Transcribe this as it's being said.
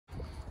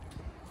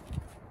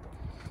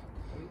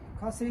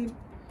Kasim,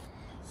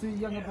 so your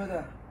younger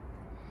brother,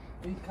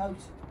 big coach,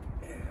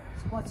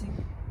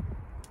 squatting,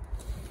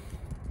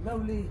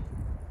 lovely,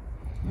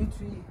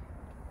 wintry,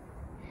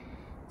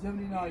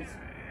 Germany night,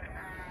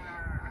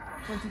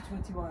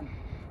 2021,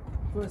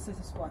 first set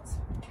of squats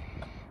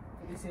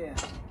for this year.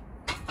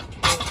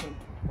 Awesome,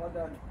 well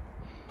done.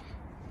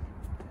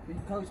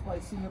 Being coached by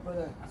senior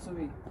brother,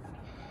 Sui.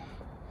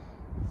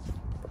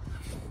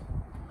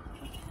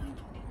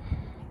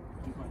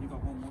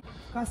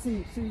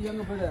 Kasi, Sui,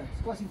 younger brother,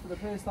 squatting for the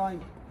first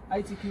time,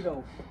 80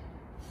 kilo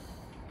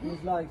in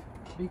his life.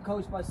 Being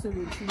coached by Sui,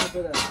 senior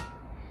brother,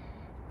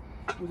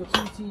 who's a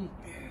PT,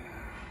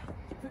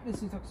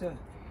 fitness instructor,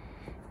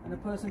 and a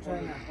personal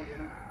trainer.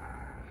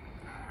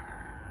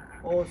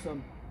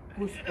 Awesome.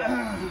 Good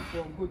squat, good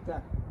form, good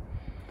tap.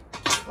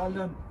 Well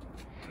done.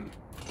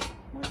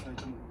 My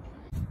side.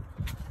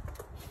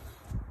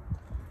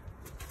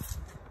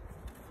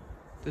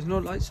 There's no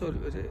light, so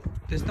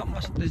there's not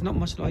much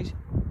light.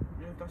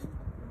 Yeah,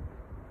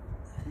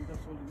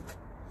 that's all it is.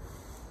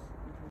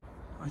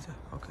 Right there,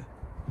 okay.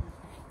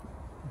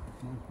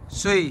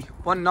 Sui,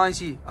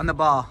 190 on the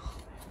bar.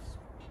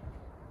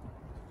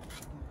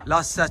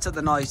 Last set of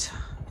the night.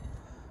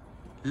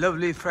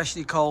 Lovely,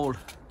 freshly cold.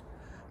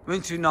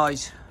 Wintry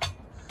night.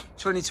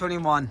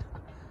 2021.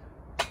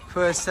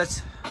 First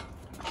set.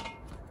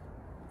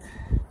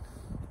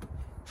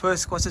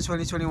 First squat of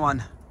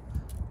 2021.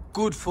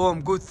 Good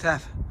form, good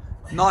theft.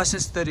 Nice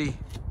and steady.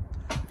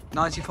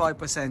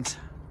 95%.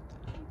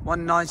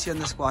 190 on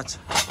the squat.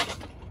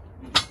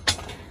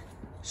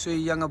 Sui,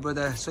 younger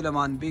brother,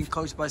 Suleiman, being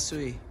coached by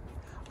Sui,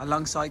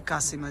 alongside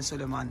Kasim and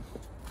Suleiman.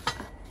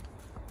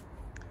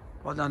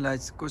 Well done,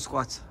 lads. Good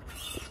squats.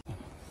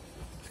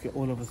 Let's get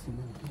all of us in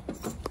there.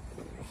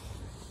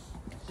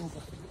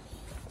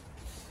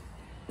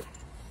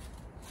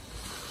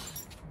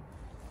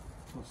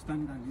 So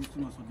stand down, you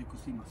two so they could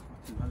see my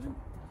squats, ¿vale?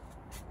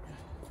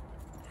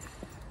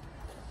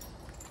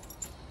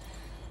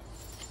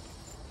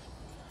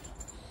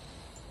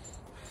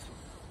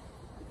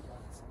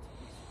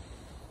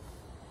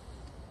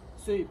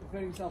 Sui,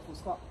 prepare yourself for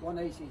squat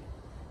 180.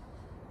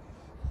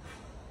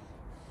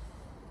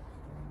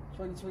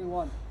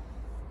 2021.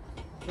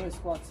 First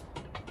squat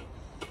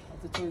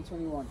after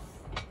 2021.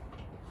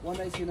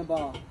 180 in a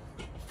bar.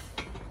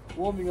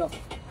 Warming up.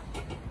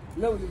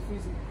 Lovely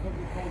freezing,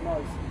 lovely cold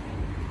nights.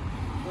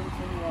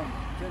 2021.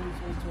 January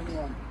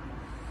 2021.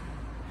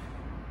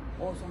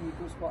 Awesome,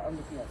 good squat I'm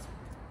looking at.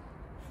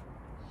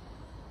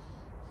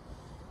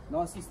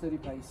 Nice and steady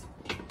pace.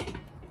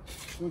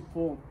 Good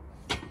form.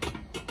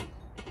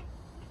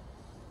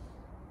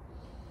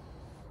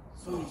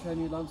 So we're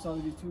training alongside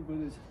with these two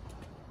brothers,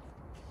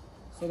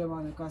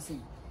 Suleiman and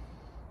Kasim.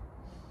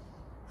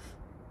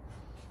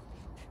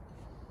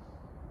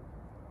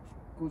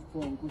 Good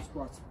form, good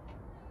squat.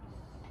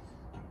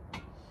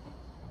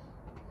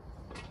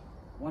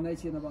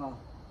 180 in the bar,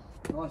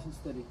 nice and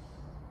steady.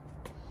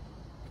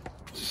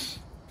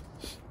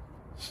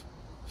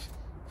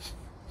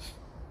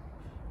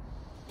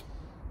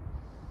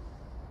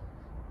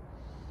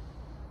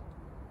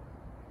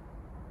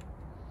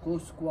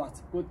 Good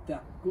squat, good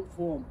tap, good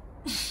form.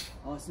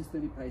 Nice and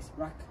steady pace,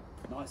 rack,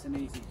 nice and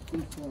easy.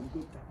 Good form,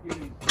 good tap, you're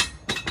in.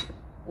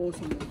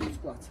 Awesome, good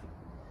squat.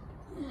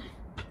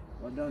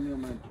 Well done, your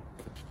man.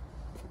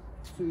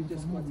 Sui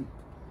just squatting.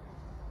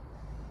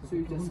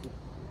 Sui just squat.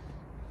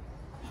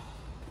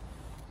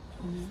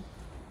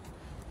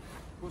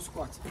 Good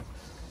squat.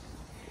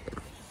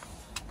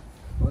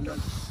 Well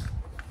done.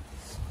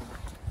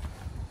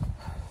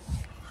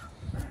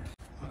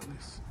 Like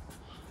this.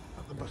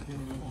 At the back here.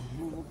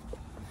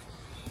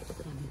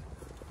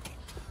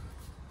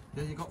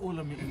 Yeah, you got all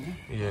of me in there?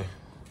 Yeah.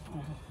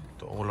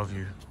 To all of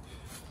you.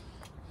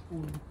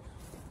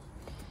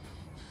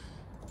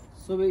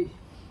 So we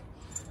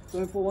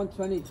going for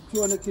 120,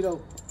 200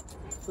 kilo.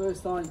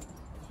 First time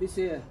this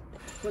year,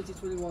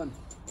 2021.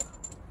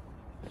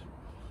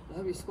 The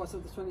heavy squats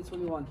of the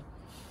 2021.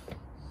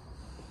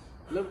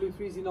 Lovely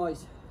freezing night.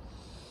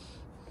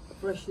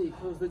 Freshly,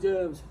 close the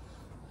germs.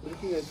 We're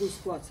looking at a good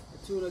squat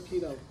at 200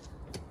 kilo.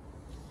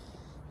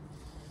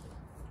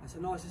 That's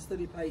a nice and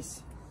steady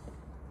pace.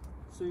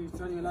 So you're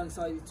training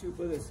alongside your two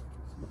brothers,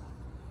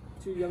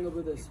 two younger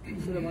brothers,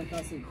 Suleiman,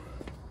 Kasim.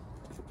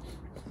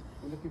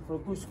 We're looking for a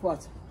good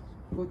squat,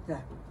 good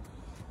tap,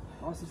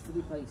 nice and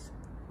steady pace,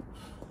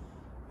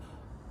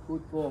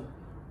 good form.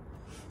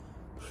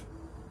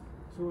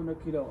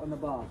 200 kilo on the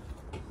bar.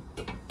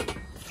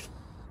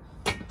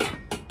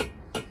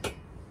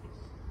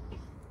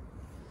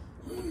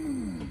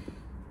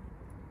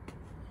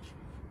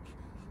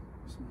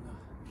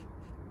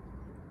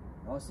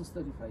 Nice and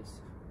steady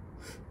pace.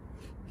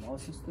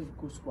 Nice and steady,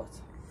 good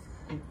squat.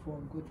 Good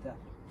form, good tap.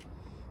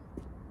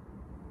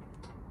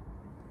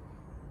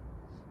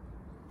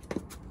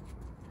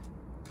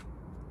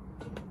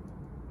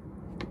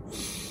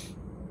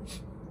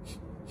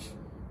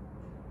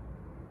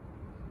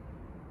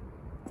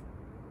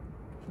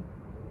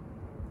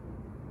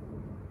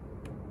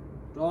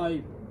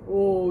 Drive.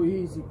 Oh,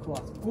 easy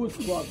squat. Good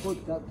squat,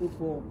 good tap, good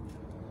form.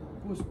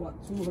 Push squat,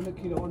 200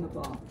 kilo on the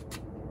bar.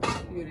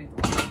 Get it.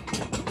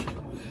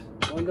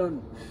 Well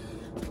done.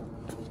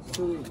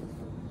 200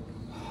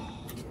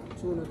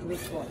 kilo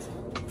squat.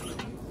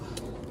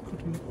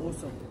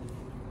 Awesome.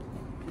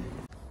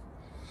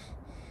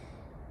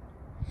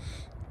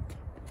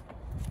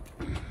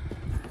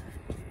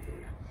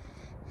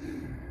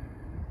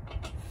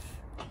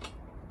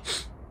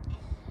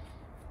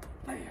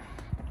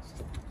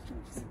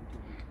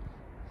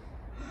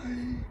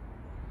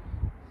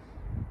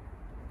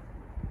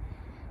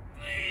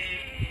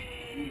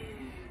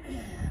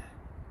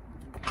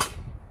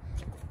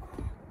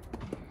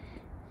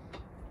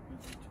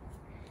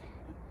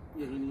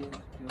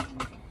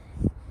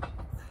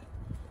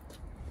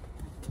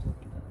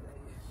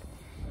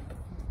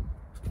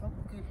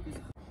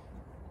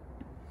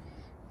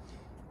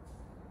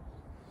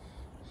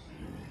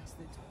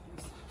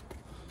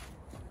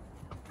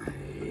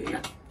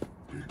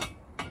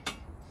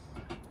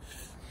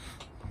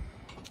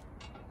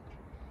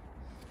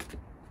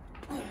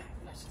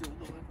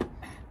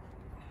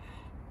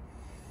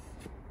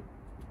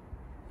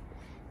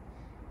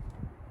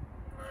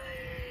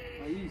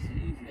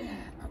 Easy.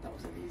 No, that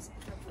wasn't easy.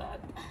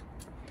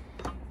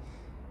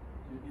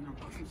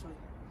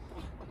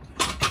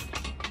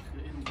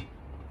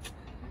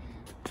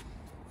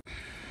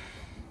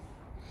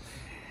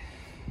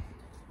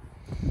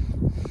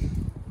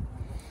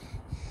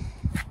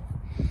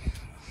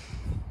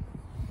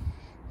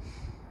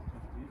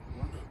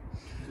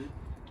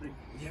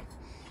 Yep.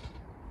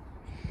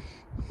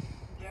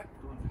 Yep.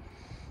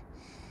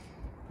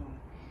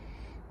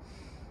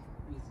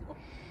 Easy. Up.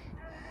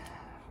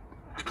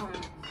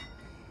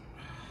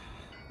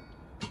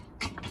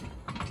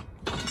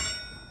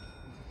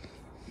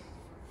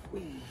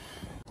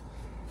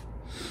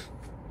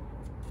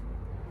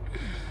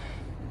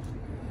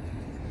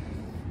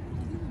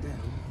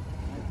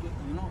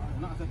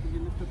 Not exactly you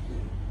lift up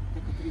there.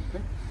 Take a 3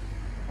 quick.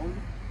 Hold it.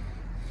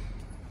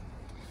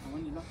 And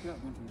when you lift it up,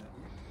 don't do that.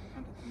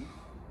 Hand it to me.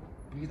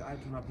 Bring it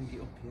out and I'll bring it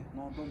up here.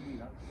 No, don't do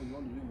that. You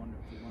only do one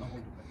rep. You want to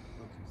hold it back.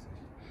 Okay, so.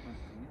 Hand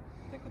it to me.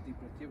 Take a deep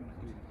breath here when I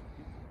give you that.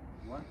 Okay?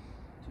 1,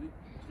 2,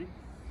 3.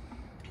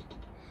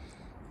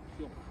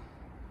 Go.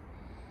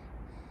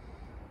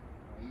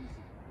 Easy.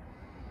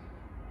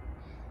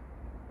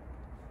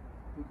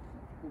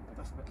 Good.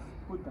 That's better.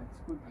 Good banks.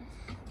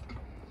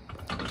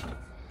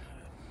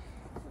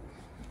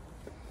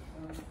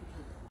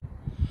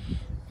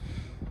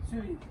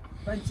 Sui,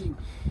 benching.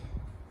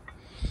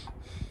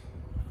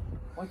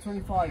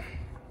 125.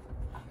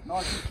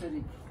 Nice and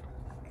steady.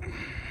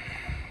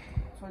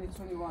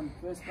 2021,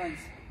 first bench.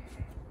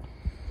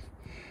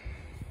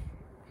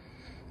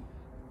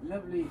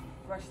 Lovely,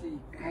 freshly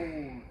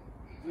cold,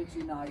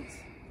 wintry night.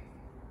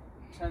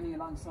 Training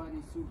alongside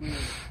his two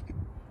boys.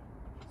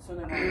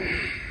 Suleiman,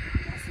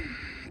 Kassim,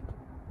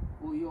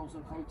 who he also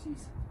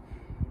coaches.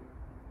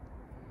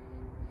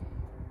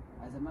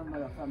 As a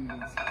member of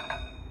families.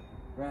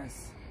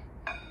 Rest.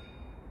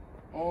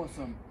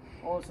 Awesome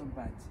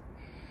bench.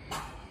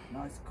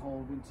 Nice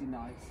cold wintry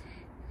night.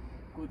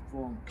 Good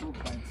form,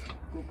 good bench,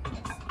 good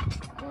press.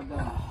 Well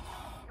done.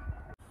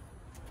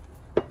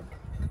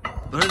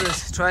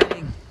 Brothers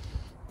training.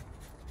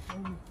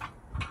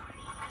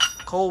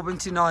 Cold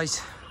wintry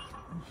night.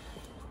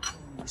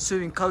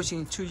 Soon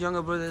coaching 2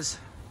 younger brothers.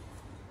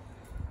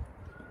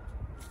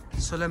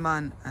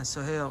 Suleiman and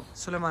Sohail.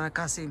 Suleiman and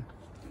Kassim.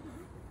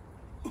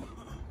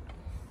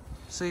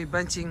 So you're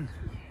benching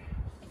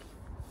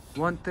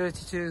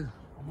 132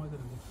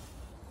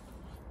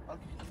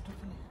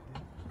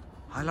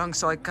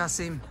 alongside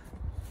Kassim.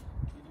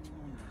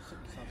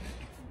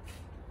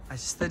 A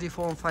steady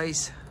form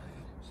face.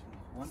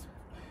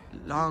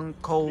 Long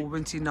cold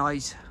wintry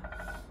night.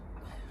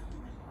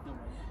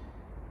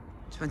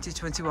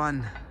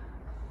 2021.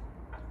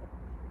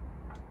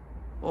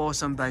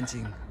 Awesome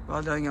benching.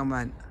 Well done, young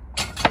man.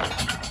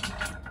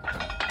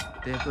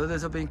 Their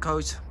brothers are being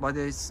coached by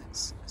their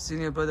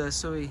senior brother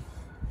Sui.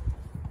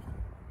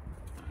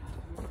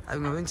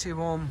 Having a wintry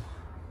warm,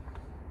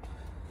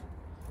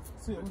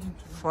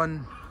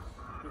 fun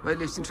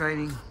weightlifting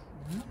training.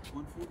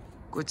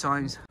 Good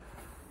times.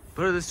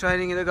 Brothers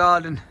training in the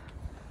garden.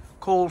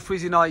 Cold,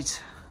 freezing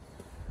night.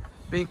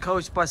 Being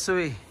coached by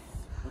Sui.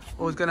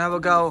 Always gonna have a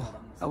go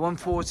at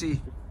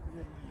 140.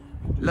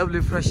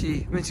 Lovely,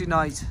 freshy, wintry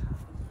night.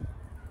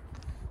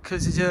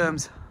 Kills the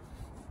germs.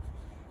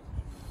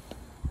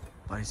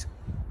 But it's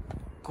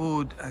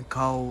good and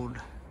cold.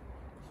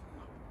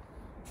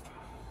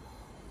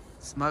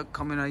 Smoke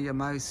coming out of your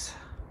mouth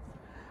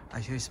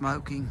as you're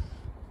smoking.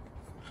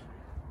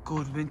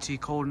 Good wintry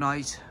cold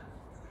night.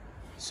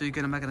 So you're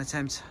gonna make an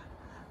attempt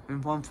with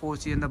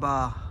 140 in the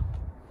bar.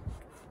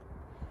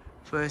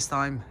 First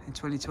time in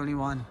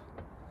 2021.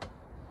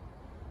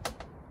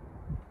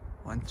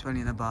 120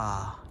 in the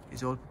bar.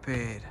 He's all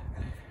prepared.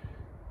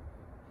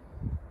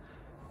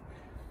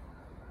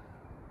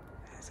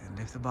 He's gonna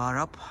lift the bar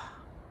up.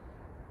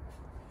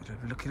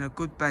 We're looking at a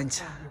good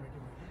bench,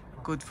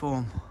 good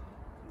form.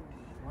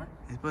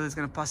 His brother's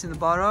going to pass in the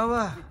bar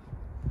over.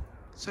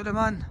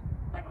 Suleiman,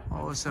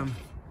 awesome.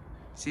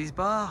 See his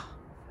bar?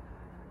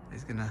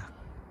 He's gonna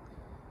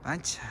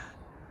bench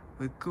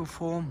with good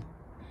form,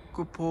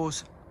 good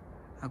pause,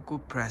 and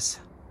good press.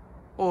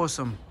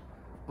 Awesome.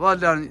 Well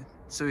done,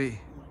 Sui.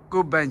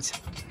 Good bench.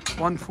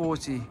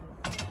 140.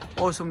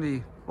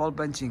 Awesomely well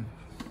benching.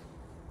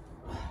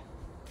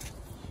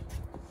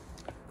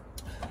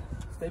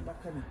 Stay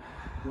back, Kenny.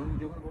 You're going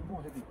to go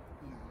more heavy.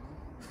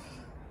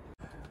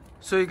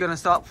 So you're gonna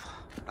stop.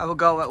 Have a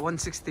go at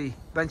 160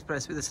 bench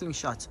press with a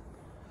slingshot.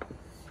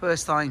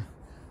 First time.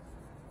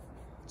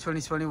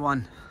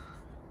 2021.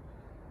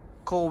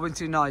 Cold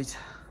wintry night.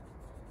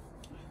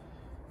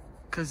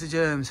 Kills the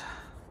germs.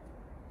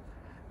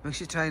 Makes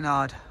you train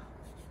hard.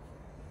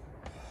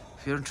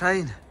 If you don't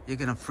train, you're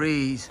gonna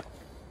freeze.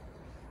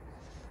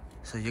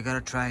 So you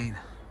gotta train.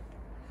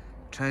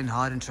 Train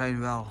hard and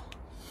train well.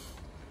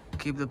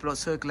 Keep the blood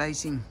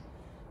circulating.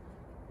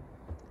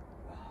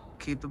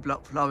 Keep the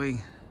blood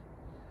flowing.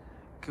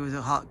 Gives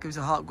the heart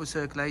good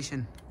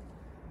circulation.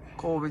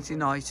 Cold wintry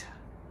night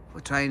for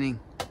training.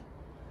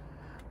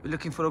 We're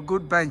looking for a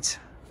good bench.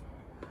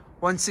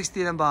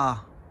 160 in a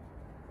bar.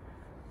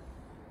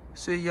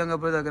 So your younger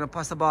brother gonna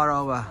pass the bar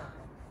over.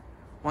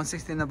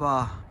 160 in the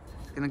bar.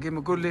 He's gonna give him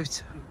a good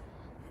lift.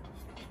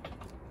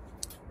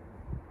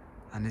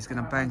 And he's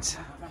gonna bench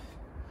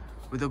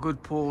with a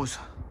good pause.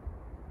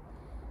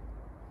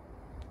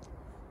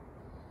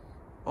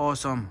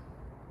 Awesome.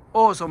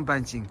 Awesome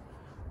benching.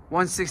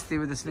 160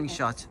 with a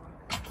slingshot.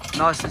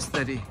 Nice and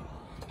steady.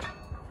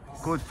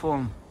 Good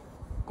form.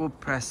 Good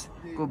press.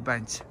 Good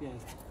bench.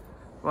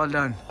 Well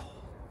done.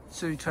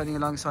 So you're training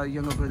alongside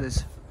younger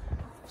brothers,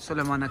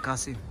 Suleiman and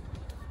Qasim.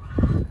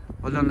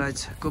 Well done,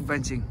 lads. Good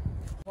benching.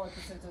 5%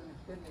 of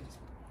the deadlift.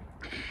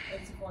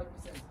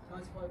 85%.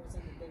 95%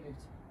 of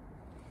deadlift.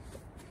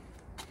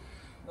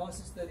 Nice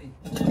and steady.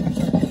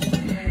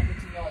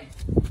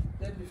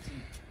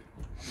 Deadlifting.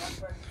 Back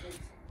practice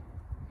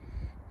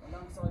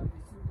alongside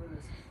these two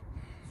brothers,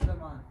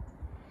 Suleiman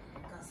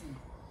and Qasim.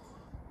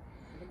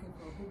 We're looking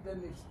for a good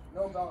deadlift.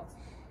 No belt.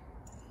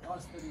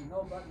 Nice steady. No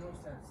back, no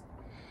steps.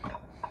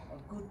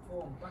 A good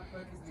form, back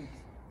break is lift.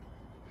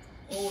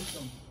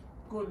 Awesome,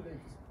 good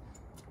lift.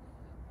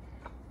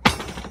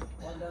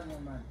 Well done,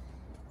 young man.